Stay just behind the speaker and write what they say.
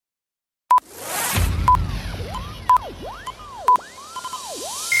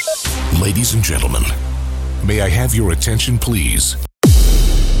Ladies and gentlemen, may I have your attention, please?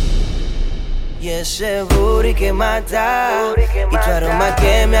 Y ese booty que mata, y tu aroma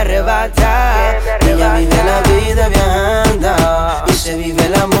que me arrebata. Ella vive la vida viajando, y se vive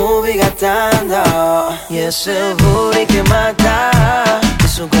la movie gastando. Y ese booty que mata, y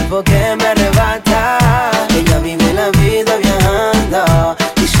su cuerpo que me arrebata. Ella vive la vida viajando,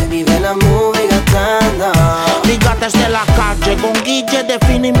 y se vive la movie gastando. Liga desde la calle, con Guille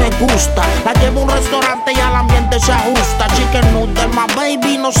define y me gusta. La llevo a un restaurante y al ambiente se ajusta. Chicken noodle, my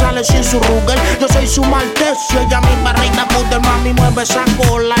baby no sale sin su Ruger. Yo soy su maltecio, ella mi reina poodle. Mami mueve esa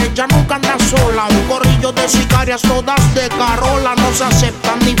cola, ella nunca anda sola. Un corrillo de sicarias todas de Carola. No se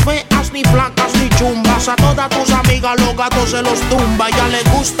aceptan ni feas, ni flacas, ni chumbas. A todas tus amigas los gatos se los tumba. Ya le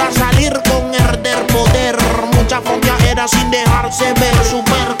gusta salir con herder poder. Mucha fondeadera sin dejarse ver.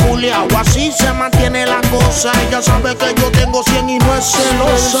 Super culiao, así se mantiene la cosa. Ella sabe que yo tengo 100 y no es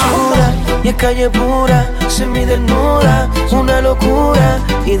celosa. Y es calle pura, semi desnuda, una locura.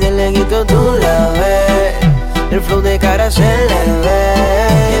 Y de leguito tú la ves, el flow de cara se le ve.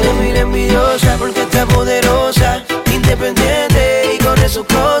 Ella mira envidiosa porque está poderosa, independiente y corre sus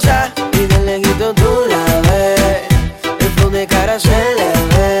cosas. Y de leguito tú la ves, el flow de cara se le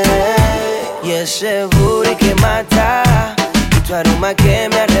ve. Y ese booty que mata, y tu aroma que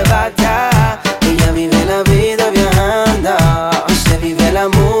me arrebata. Ella vive la vida viajando, se vive la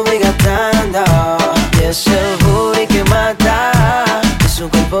movie gastando. Y ese booty que mata, es su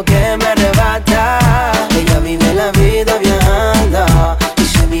cuerpo que me arrebata. Ella vive la vida viajando, y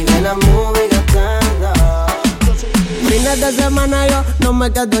se vive la movie gastando. Fines de semana yo no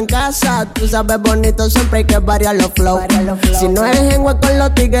me quedo en casa. Tú sabes bonito, siempre hay que variar los flow. Si no es en hueco con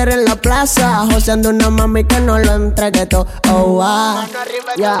los tigres en la plaza, joseando una mami que no lo entregue todo. Oh,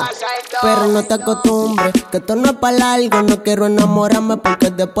 yeah. Pero no te acostumbres, que esto no es para largo. No quiero enamorarme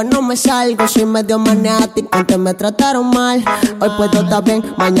porque después no me salgo. Soy medio maniático, antes me trataron mal. Hoy puedo estar bien,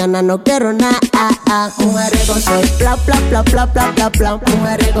 mañana no quiero nada. Mujeriego soy, bla bla bla bla bla bla bla.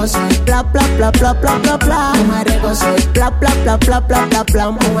 Mujeriego soy, bla bla bla bla bla bla bla. Mujeriego soy, bla bla bla bla bla bla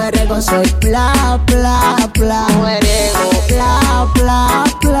bla. Mujeriego soy, bla bla bla. Mujeriego, bla bla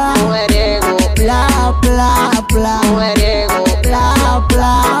bla. Mujeriego, bla bla bla. Mujeriego, bla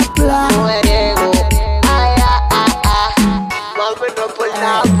bla bla. Mujeriego, ay mami no por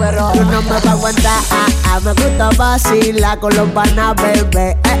nada, pero tú no me vas a aguantar. Me gusta vacilar con los panas,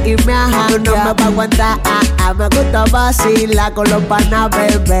 bebé, y me ajá. Tú no me vas a aguantar. Me gusta vacilar con los panas,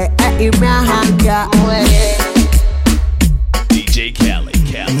 bebé, y me ajá. Djcaly.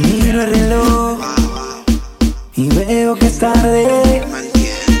 Miro el reloj y veo que es tarde.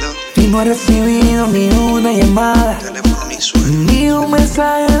 Y no he recibido ni una llamada, ni un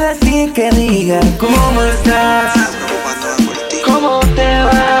mensaje de ti que diga cómo estás, cómo te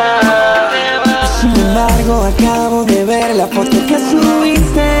va. Sin embargo, acabo de ver la foto que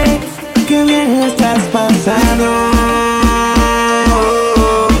subiste. Qué bien la estás pasando,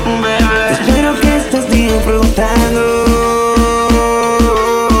 bebé. Espero que estés disfrutando.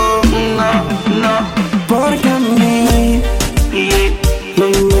 Porque a mí no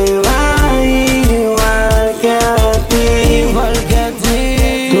me va a ir igual que a ti. Igual que a ti.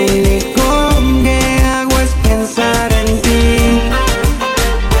 Lo único que hago es pensar en ti.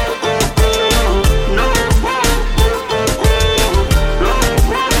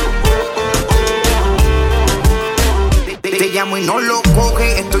 Te llamo y no lo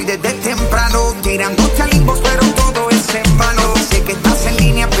coge, estoy desde temprano tirándote al inbox, pero todo es en vano. Sé que estás en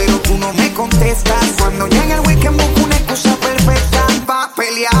línea, pero tú no me contestas. Cuando llega el weekend busco una excusa perfecta pa'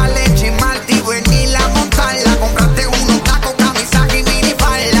 pelearle, chismar, venir a montarla. Comprarte unos tacos, camisa y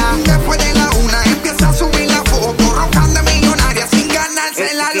minifalda. Después de la una empieza a subir la foto, roncando de millonaria sin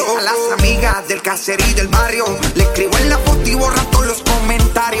ganarse la loto. A las amigas del caserío y del barrio le escribo en la foto y borra todos los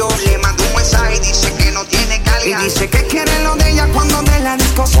comentarios. Le mando un mensaje y dice que no tiene calidad, y dice que quiere lo de ella cuando de la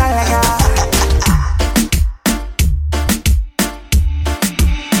disco salga.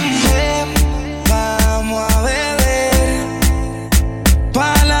 Vamos a beber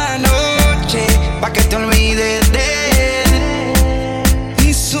pa' la noche, pa' que te olvides de él.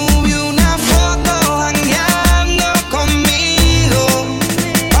 Y subí una foto jangueando conmigo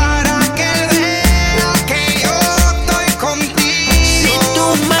para que él vea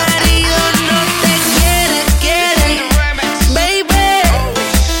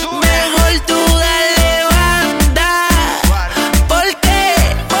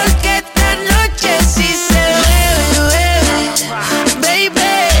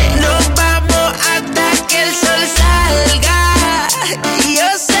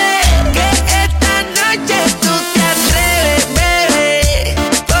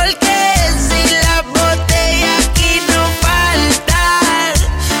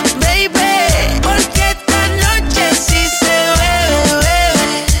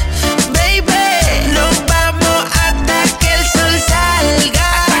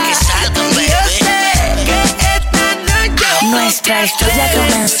nuestra historia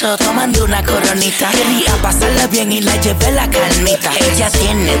comenzó tomando una coronita. Quería pasarla bien y la llevé la calmita. Ella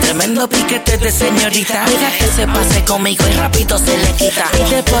tiene tremendo piquete de señorita. Deja que se pase conmigo y rápido se le quita.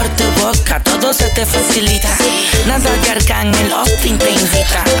 Pide por tu boca, todo se te facilita. Nada que Arcángel Austin te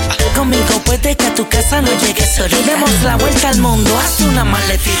invita. Conmigo puede que a tu casa no llegues ahorita. Demos la vuelta al mundo, haz una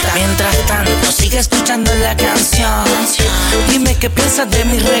maletita. Mientras tanto, sigue escuchando la canción. Dime qué piensas de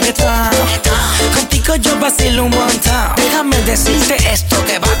mi reggaetón. Contigo yo vacilo un montón. Déjame decirte esto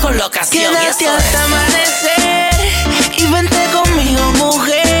que va con la ocasión. Quédate hasta amanecer y vente conmigo,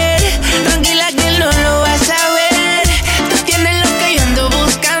 mujer. Tranquila que no lo vas a ver. Tú tienes lo que yo ando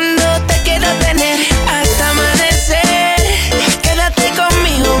buscando. Te quiero tener hasta amanecer. Quédate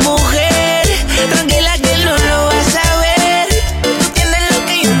conmigo, mujer. Tranquila que no lo vas a ver. Tú tienes lo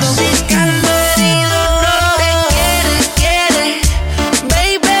que yo ando buscando. No te quiere,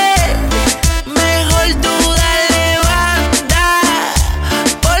 baby. Mejor tú dale banda.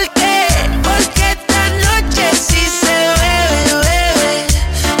 ¿Por qué? Porque esta noche sí se bebe,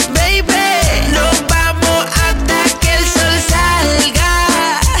 baby. Nos vamos hasta que el sol salga.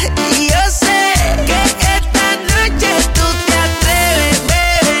 Y yo sé que esta noche tú te atreves,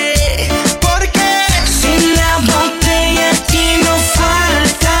 bebé. Porque si la botella aquí no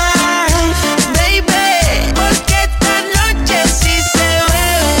falta, baby. Porque esta noche sí se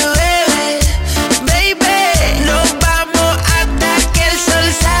bebe, baby. Nos vamos hasta que el sol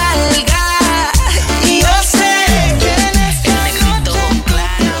salga. Y yo sé que en esta noche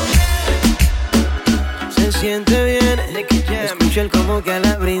se siente bien. Escucha el como que a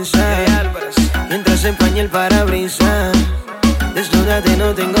la brisa mientras se empaña el parabrisas. Desnúdate,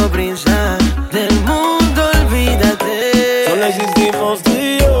 no tengo prisa. Del mundo olvídate. Solo existimos tú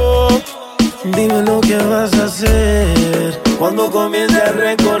y yo. Dime lo que vas a hacer cuando comience a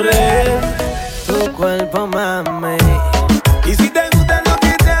recorrer Tu cuerpo, mami. Y si te gusta lo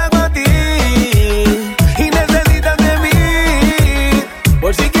que te hago a ti y necesitas de mí,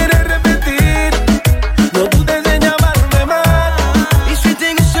 por si quieres repetir, no tú te enseñas a amarme más. Y si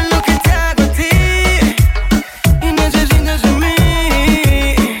te gusta lo que te hago a ti y necesitas de mí,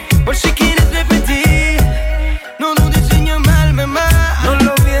 por si quieres repetir, no dudes en llamarme más. No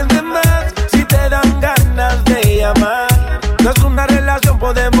lo pienses más si te dan ganas de llamar. No es una relación,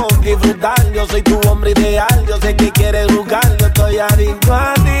 podemos disfrutar. Yo soy tu hombre ideal, yo sé que quieres jugar. Yo estoy adicto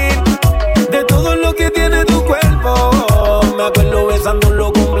a ti, de todo lo que tiene tu cuerpo. Me acuerdo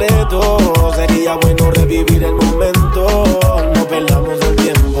besándolo completo. Sería bueno revivir el momento. No perdamos el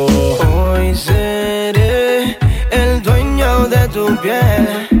tiempo. Hoy seré el dueño de tu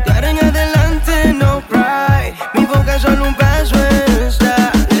piel. De ahora en adelante no cry. Mi boca es solo un paso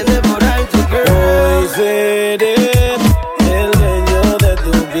está de devorar tu girl. Hoy seré el dueño de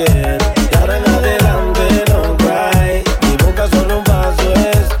tu piel. De ahora en adelante no cry. Mi boca solo un paso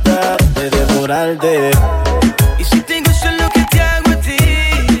está de devorarte. Y si te gusta lo que te hago a ti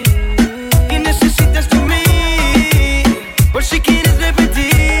y necesitas de mí, por si quieres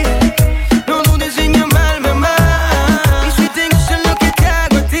repetir, no dudes en llamarme más. Y si te gusta lo que te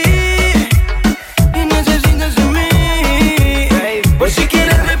hago a ti y necesitas de mí, por si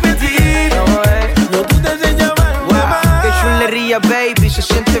quieres repetir, No tú te enseñas a amarme más. qué chulería, baby, se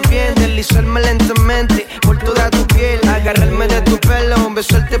siente bien deslizarme lentamente por toda tu piel, agarrarme de tu pelo,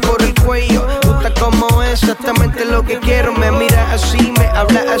 besarte por el cuello. Gusta como es exactamente lo que quiero. Me miras así, me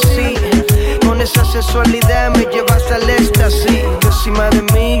hablas así, con esa sensualidad me llevas al éxtasis. Tú encima de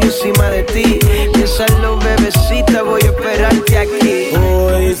mí, yo encima de ti. Piénsalo, bebecita, voy a esperarte aquí.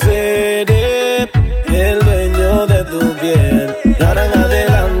 Hoy seré el dueño de tu piel. De ahora en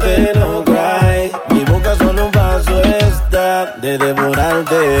adelante no cry. Mi boca solo un paso está de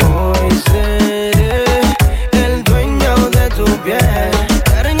devorarte. Hoy seré el dueño de tu piel.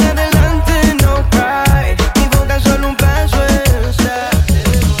 De ahora en adelante no cry. Mi boca solo un paso está.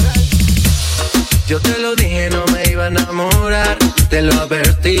 Yo te lo dije, no me iba a enamorar. Te lo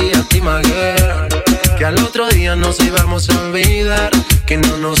advertí a ti, my girl, que al otro día nos íbamos a olvidar, que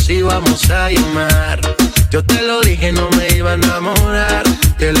no nos íbamos a llamar. Yo te lo dije, no me iba a enamorar.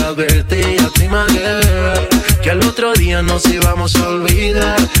 Te lo advertí a ti, my girl, que al otro día nos íbamos a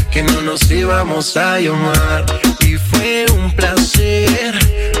olvidar, que no nos íbamos a llamar. Y fue un placer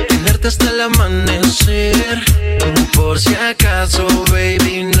tenerte hasta el amanecer. Por si acaso,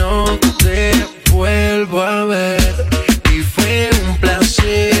 baby, no te vuelvo a ver. Y fue un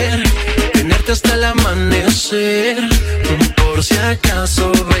placer tenerte hasta el amanecer. Por si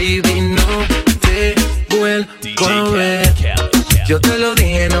acaso, baby, no te vuelvo a ver. Yo te lo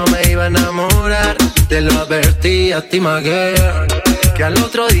dije, no me iba a enamorar. Te lo advertí a ti, my girl, que al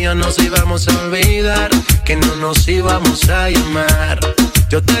otro día nos íbamos a olvidar, que no nos íbamos a llamar.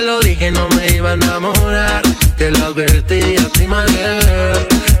 Yo te lo dije, no me iba a enamorar, te lo advertí a ti, my girl,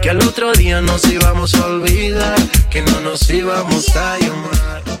 que al otro día nos íbamos a olvidar, que no nos íbamos a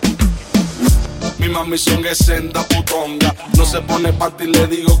llamar. Mi mami son es senda putonga, no se pone panty y le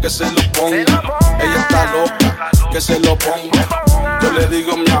digo que se lo ponga. Ella está loca, que se lo ponga. Yo le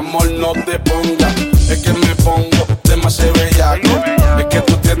digo mi amor no te ponga, es que me pongo demasiado bellaco. Es que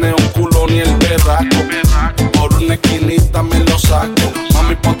tú tienes un culo ni el berraco, por una esquinita me lo saco.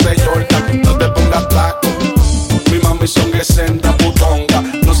 Mami ponte Jordan, no te pongas taco. Mi mami son es senda putonga,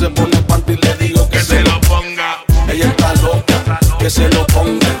 no se pone panty y le digo que se lo ponga. Ella está loca, que se lo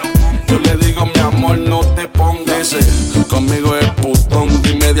ponga. Yo le digo mi amor no te pongas. Conmigo es putón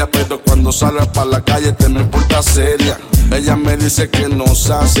y media, pero cuando salgas pa' la calle te me porta seria. Ella me dice que no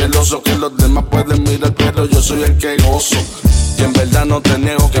sea celoso, que los demás pueden mirar, pero yo soy el que gozo. Y en verdad no te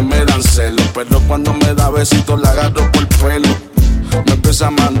niego que me dan celos, pero cuando me da besitos la agarro por el pelo. Me empieza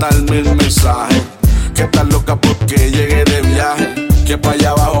a mandar 1000 mensajes, que está loca porque llegué de viaje, que pa' allá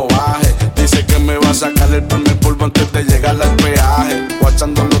abajo baje. Dice que me va a sacar el primer polvo antes de llegar al peaje.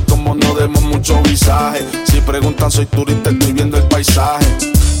 Guachando los tomos no demos mucho visaje. Si preguntan soy turista, estoy viendo el paisaje.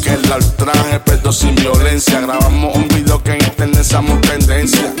 Que el traje, pero sin violencia. Grabamos un video que en internet somos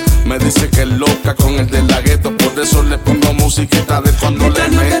tendencia. Me dice que es loca con el de la gueto, por eso le pongo musiquita de cuando le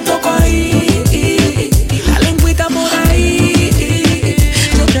meto. No te toco ahí, y la lengüita por ahí,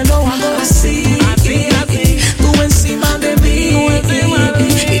 yo te lo hago así, tú encima de mí,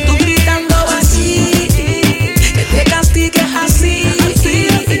 y tú gritando así, que te castigues así.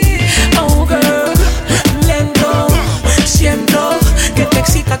 Oh girl, lento, siento que te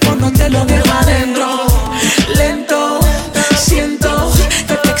excita cuando te lo dejo adentro. Lento, siento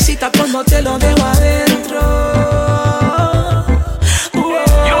que te excita cuando te lo dejo adentro.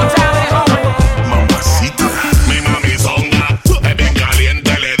 Mamacita, mi mami zonga, es bien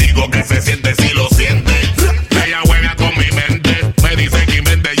caliente, le digo que se siente si lo siente. Ella juega con mi mente, me dice que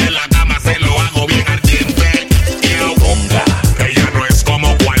invente y en la cama se lo hago bien ardiente. Y lo ponga, ella no es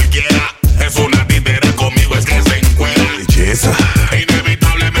como cualquiera, es una titera, conmigo es que se encuera. Belleza,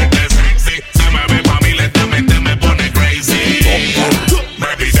 inevitablemente sexy, se me ve pa' mí lentamente me pone crazy. Ponga,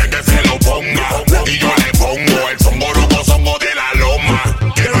 me dice que se lo ponga, y yo le pongo el songo roco songo de la loma,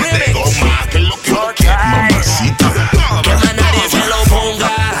 que no es de goma, que es lo que yo quiero. Mamacita, Que más nadie se lo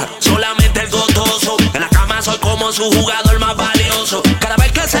ponga, solamente el gotoso. En la cama soy como su jugador más valioso. Cada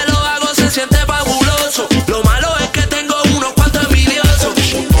vez que se lo hago se siente fabuloso. Lo malo es que tengo unos cuantos envidiosos.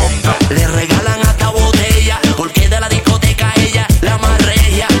 Le regalan hasta botella, porque de la discoteca ella la más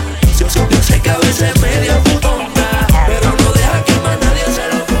regia. Yo sé que a veces es media putonga, pero no deja que más nadie se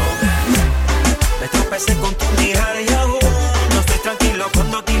lo ponga. Me tropecé con tu mirar y aún no estoy tranquilo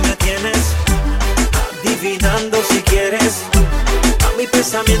cuando aquí me tienes adivinando si quieres. A mi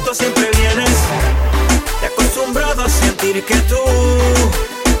pensamiento siempre vienes, te he acostumbrado a sentir que tú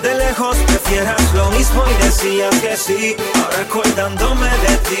de lejos prefieras lo mismo y decías que sí, ahora acordándome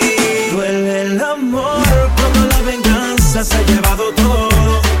de ti. Duele el amor cuando la venganza se ha llevado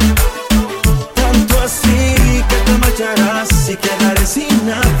todo, tanto así que te marcharás y quedaré sin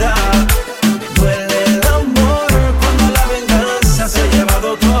nada. Duele el amor cuando la venganza se ha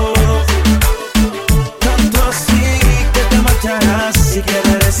llevado todo, tanto así que te marcharás y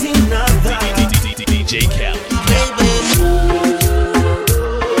quedaré sin nada. Djcaly.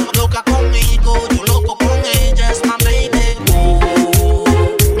 Loca conmigo, yo loco con ella, es my baby.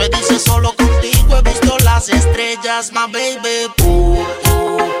 Me dice solo contigo he visto las estrellas, my baby.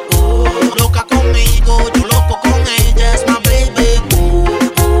 Loca conmigo, yo loco con ella, es my baby.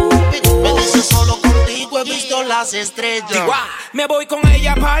 Me dice solo contigo he visto las estrellas. Me voy con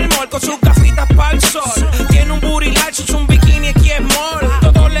ella pa'l mall, con sus gafitas pa'l sol. Tiene un booty large, es un bikini aquí es mall.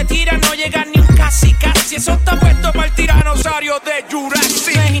 Todos le tiran, no llega ni un casi. Eso está puesto para el tiranosaurio de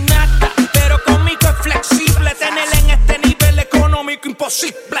Jurassic. No es innata, pero conmigo es flexible. Tenerla en este nivel económico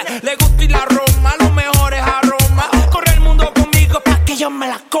imposible. Le gusta ir la Roma, los mejores aromas. Corre el mundo conmigo pa' que yo me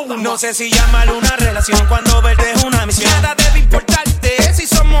la coma. No sé si llamarlo una relación cuando verte es una misión. Nada debe importarte si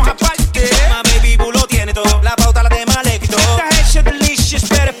somos aparte. My baby boo lo tiene todo, la pauta la tema le quitó. Delicious,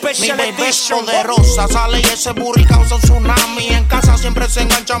 pero special mi baby es poderosa, sale y ese burri causa un tsunami. En casa siempre se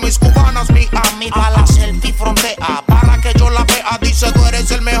engancha mis cubanas, Miami. Pa' la selfie frontea, para que yo la vea. Dice tú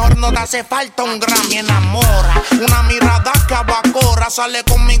eres el mejor, no te hace falta un Grammy. Enamora, una mirada que abacora. Sale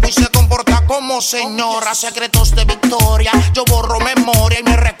conmigo y se comporta como señora. Secretos de victoria, yo borro memoria y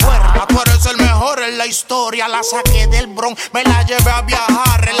me recuerda. Tú eres el mejor en la historia. La saqué del Bronx, me la llevé a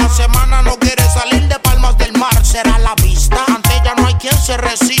viajar. En la semana no quiere salir de Palmas del Mar. Será la vista, ante ella no hay quien se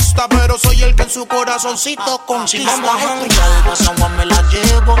resista, pero soy el que en su corazoncito conquista. Si vamos a janguear, de San Juan me la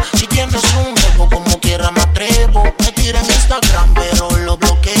llevo. Si tienes un jevo, como quiera me atrevo. Me tira en Instagram, pero lo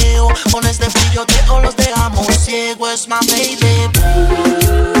bloqueo. Con este brillo los dejamos ciego, es my baby.